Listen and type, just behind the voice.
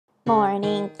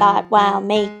Morning thought while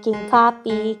making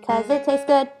coffee, 'cause it tastes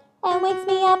good and wakes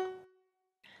me up.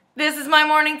 This is my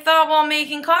morning thought while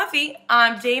making coffee.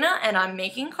 I'm Dana and I'm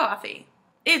making coffee.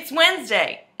 It's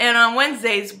Wednesday, and on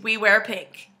Wednesdays we wear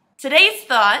pink. Today's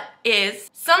thought is,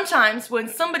 sometimes when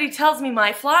somebody tells me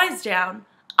my fly's down,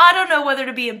 I don't know whether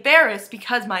to be embarrassed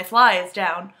because my fly is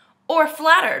down, or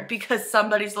flattered because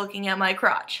somebody's looking at my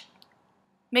crotch.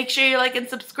 Make sure you like and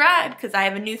subscribe, because I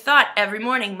have a new thought every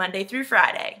morning, Monday through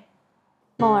Friday.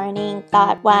 Morning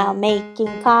thought while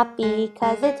making coffee,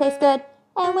 'cause it tastes good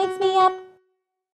and wakes me up.